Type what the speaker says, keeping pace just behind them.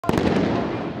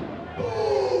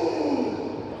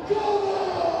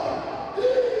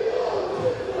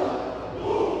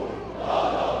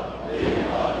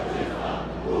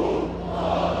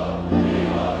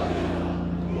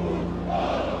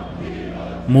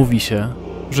Mówi się,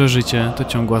 że życie to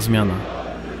ciągła zmiana.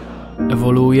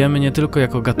 Ewoluujemy nie tylko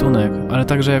jako gatunek, ale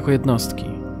także jako jednostki,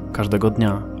 każdego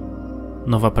dnia.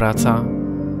 Nowa praca,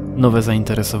 nowe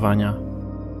zainteresowania,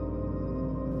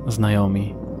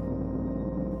 znajomi,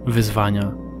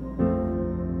 wyzwania.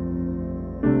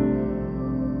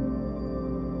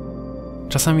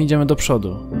 Czasami idziemy do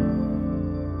przodu.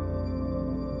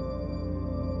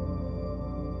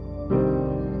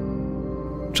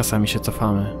 Czasami się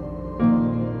cofamy.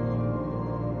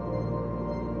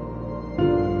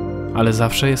 Ale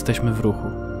zawsze jesteśmy w ruchu.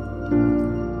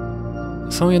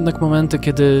 Są jednak momenty,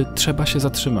 kiedy trzeba się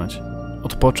zatrzymać,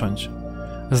 odpocząć,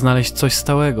 znaleźć coś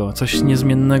stałego, coś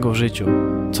niezmiennego w życiu,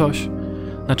 coś,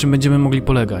 na czym będziemy mogli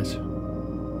polegać,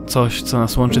 coś, co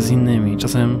nas łączy z innymi,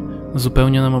 czasem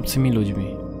zupełnie nam obcymi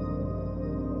ludźmi.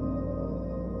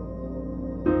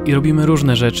 I robimy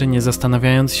różne rzeczy, nie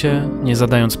zastanawiając się, nie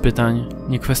zadając pytań,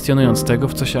 nie kwestionując tego,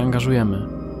 w co się angażujemy.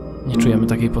 Nie czujemy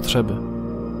takiej potrzeby.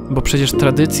 Bo przecież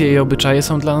tradycje i obyczaje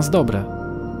są dla nas dobre.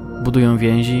 Budują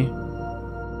więzi,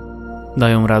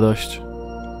 dają radość,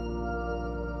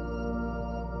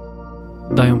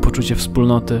 dają poczucie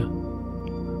wspólnoty.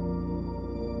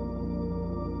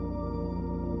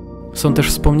 Są też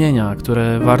wspomnienia,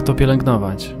 które warto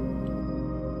pielęgnować.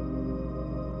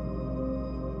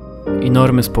 I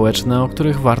normy społeczne, o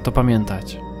których warto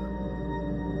pamiętać.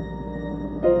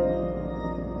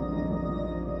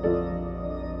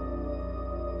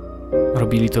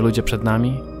 Robili to ludzie przed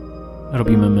nami,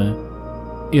 robimy my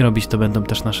i robić to będą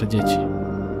też nasze dzieci.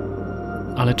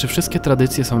 Ale czy wszystkie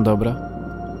tradycje są dobre?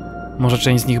 Może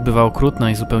część z nich bywa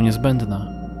okrutna i zupełnie zbędna?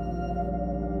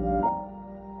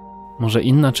 Może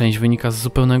inna część wynika z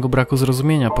zupełnego braku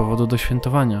zrozumienia powodu do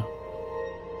świętowania?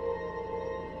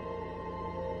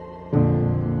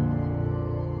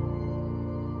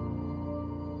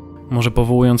 Może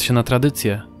powołując się na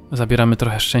tradycję, zabieramy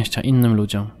trochę szczęścia innym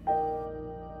ludziom?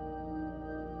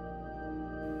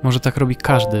 Może tak robi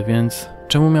każdy, więc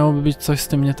czemu miałoby być coś z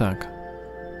tym nie tak?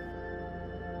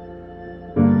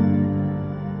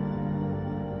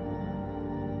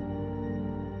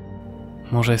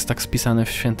 Może jest tak spisane w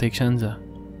Świętej Księdze?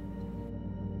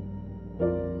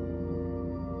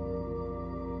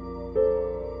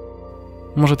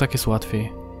 Może tak jest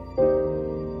łatwiej.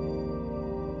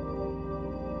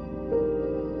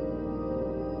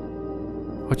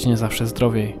 Choć nie zawsze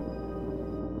zdrowiej.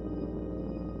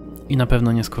 I na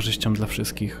pewno nie z korzyścią dla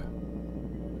wszystkich.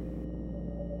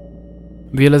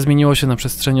 Wiele zmieniło się na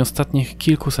przestrzeni ostatnich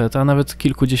kilkuset, a nawet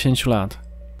kilkudziesięciu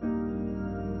lat.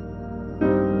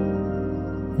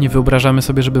 Nie wyobrażamy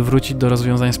sobie, żeby wrócić do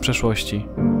rozwiązań z przeszłości.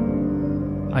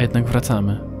 A jednak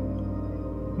wracamy.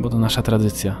 Bo to nasza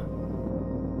tradycja.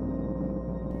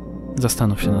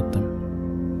 Zastanów się nad tym.